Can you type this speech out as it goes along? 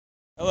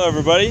Hello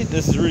everybody,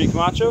 this is Rudy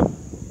Camacho,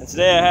 and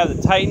today I have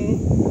the Titan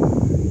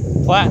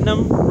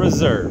Platinum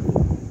Reserve.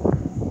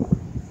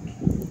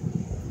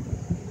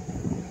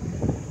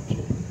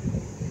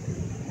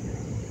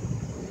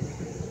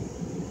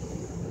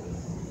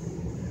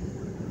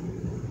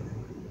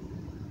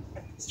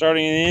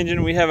 Starting in the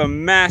engine, we have a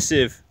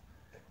massive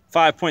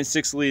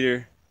 5.6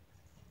 liter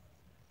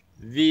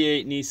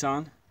V8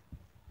 Nissan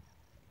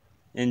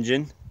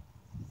engine.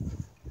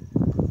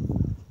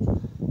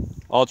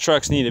 All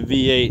trucks need a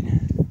V8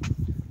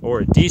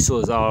 or a diesel,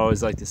 as I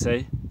always like to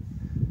say.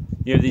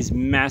 You have these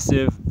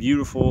massive,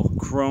 beautiful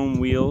chrome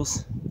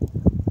wheels.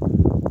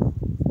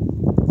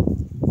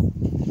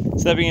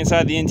 Stepping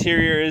inside, the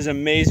interior is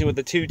amazing with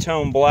the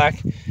two-tone black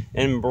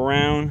and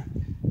brown.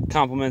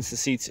 Complements the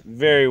seats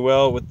very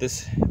well with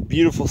this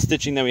beautiful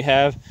stitching that we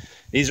have.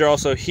 These are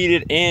also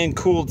heated and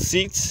cooled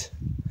seats.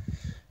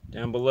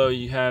 Down below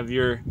you have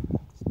your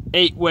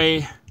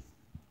 8-way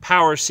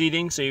power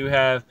seating, so you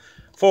have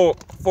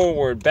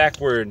forward,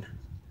 backward,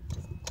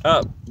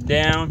 up,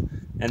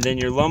 down, and then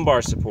your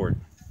lumbar support.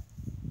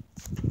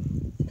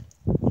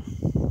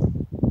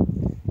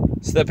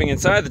 Stepping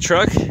inside the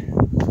truck,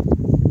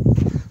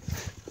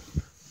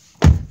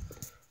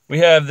 we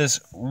have this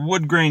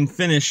wood grain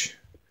finish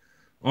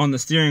on the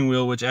steering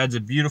wheel, which adds a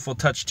beautiful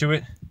touch to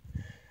it.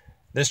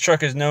 This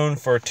truck is known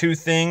for two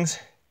things: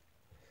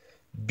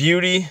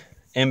 beauty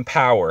and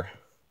power.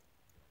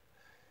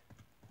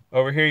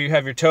 Over here you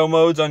have your tow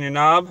modes on your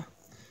knob.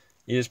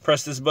 You just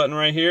press this button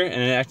right here and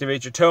it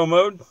activates your tow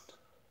mode.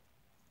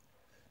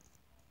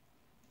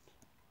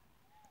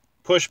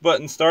 Push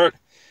button start.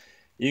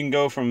 You can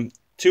go from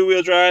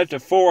 2-wheel drive to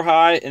 4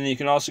 high, and then you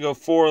can also go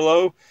 4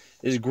 low.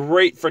 It's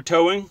great for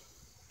towing.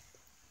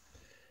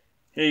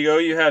 Here you go,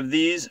 you have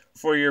these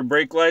for your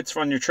brake lights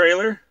on your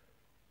trailer.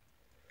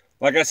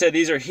 Like I said,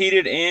 these are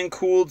heated and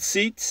cooled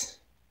seats.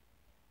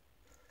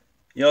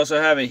 You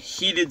also have a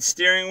heated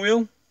steering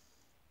wheel.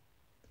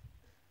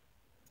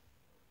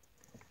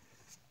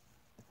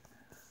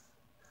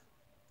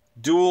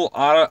 Dual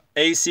auto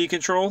AC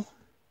control.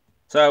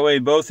 So that way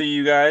both of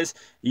you guys,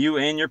 you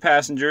and your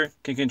passenger,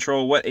 can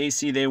control what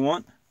AC they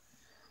want.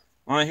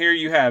 On here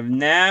you have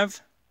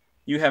nav.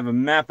 You have a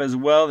map as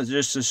well, that's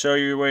just to show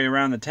you your way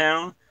around the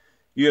town.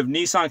 You have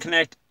Nissan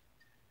Connect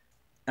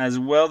as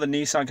well. The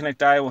Nissan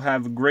Connect Eye will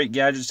have great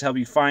gadgets to help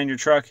you find your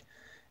truck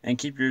and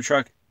keep your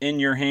truck in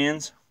your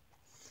hands.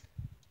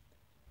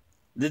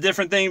 The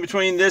different thing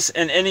between this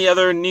and any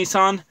other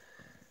Nissan,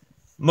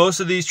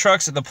 most of these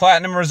trucks at the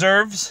Platinum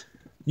Reserves,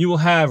 you will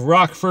have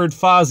Rockford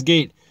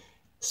Fosgate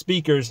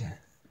speakers.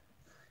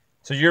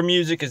 So your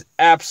music is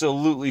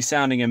absolutely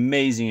sounding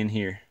amazing in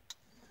here.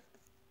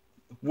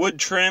 Wood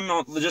trim,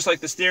 just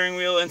like the steering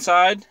wheel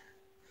inside.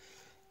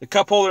 The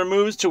cup holder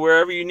moves to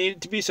wherever you need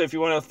it to be, so if you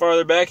want it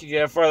farther back, you can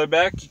have farther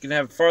back. You can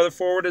have it farther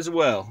forward as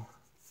well.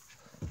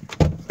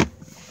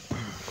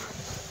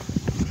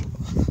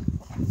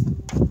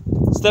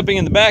 Stepping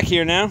in the back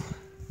here now.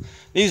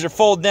 These are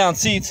fold down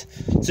seats,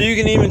 so you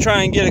can even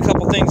try and get a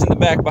couple things in the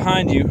back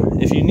behind you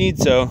if you need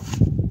so.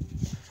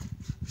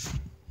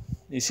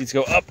 These seats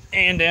go up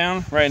and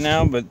down right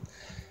now, but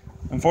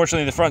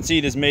unfortunately the front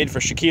seat is made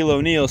for Shaquille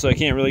O'Neal, so I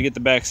can't really get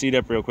the back seat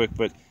up real quick,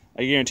 but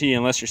I guarantee you,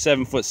 unless you're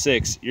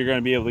 7'6", you're going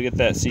to be able to get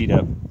that seat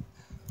up.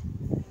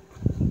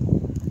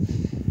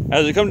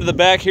 As we come to the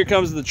back, here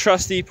comes the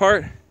trusty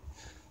part.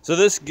 So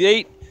this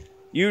gate,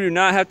 you do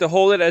not have to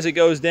hold it as it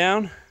goes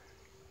down.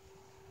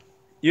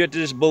 You have to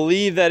just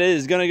believe that it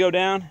is going to go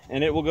down,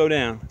 and it will go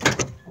down.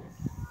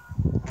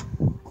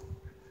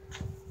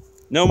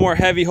 No more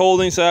heavy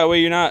holding, so that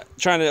way you're not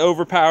trying to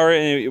overpower it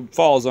and it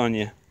falls on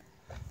you.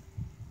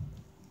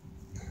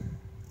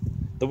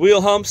 The wheel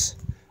humps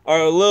are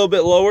a little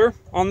bit lower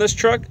on this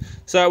truck,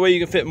 so that way you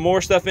can fit more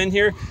stuff in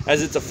here,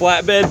 as it's a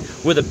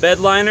flatbed with a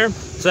bed liner,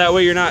 so that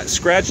way you're not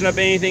scratching up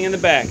anything in the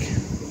back.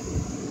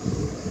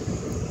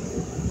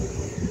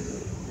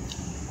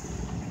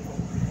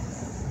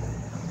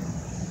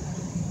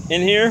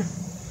 In here,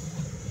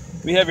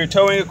 we have your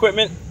towing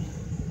equipment.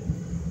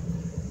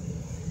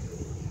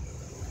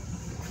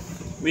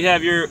 We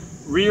have your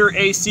rear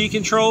AC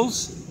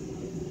controls.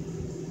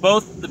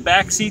 Both the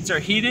back seats are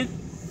heated.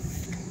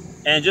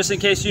 And just in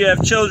case you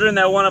have children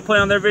that want to play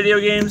on their video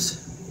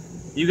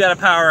games, you got a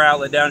power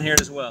outlet down here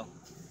as well.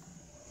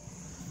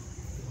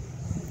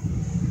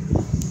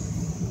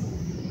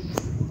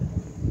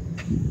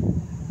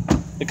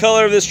 The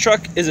color of this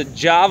truck is a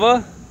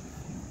Java.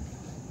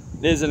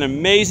 It is an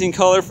amazing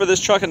color for this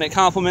truck, and it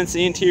complements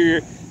the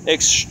interior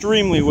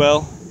extremely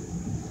well.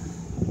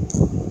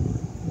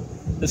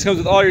 This comes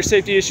with all your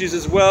safety issues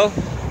as well.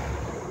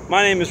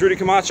 My name is Rudy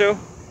Camacho,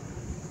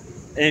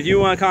 and if you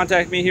want to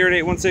contact me here at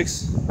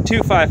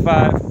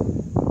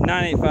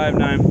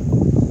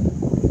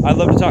 816-255-9859, I'd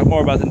love to talk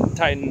more about the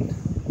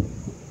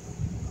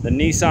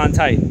Nissan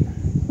Titan.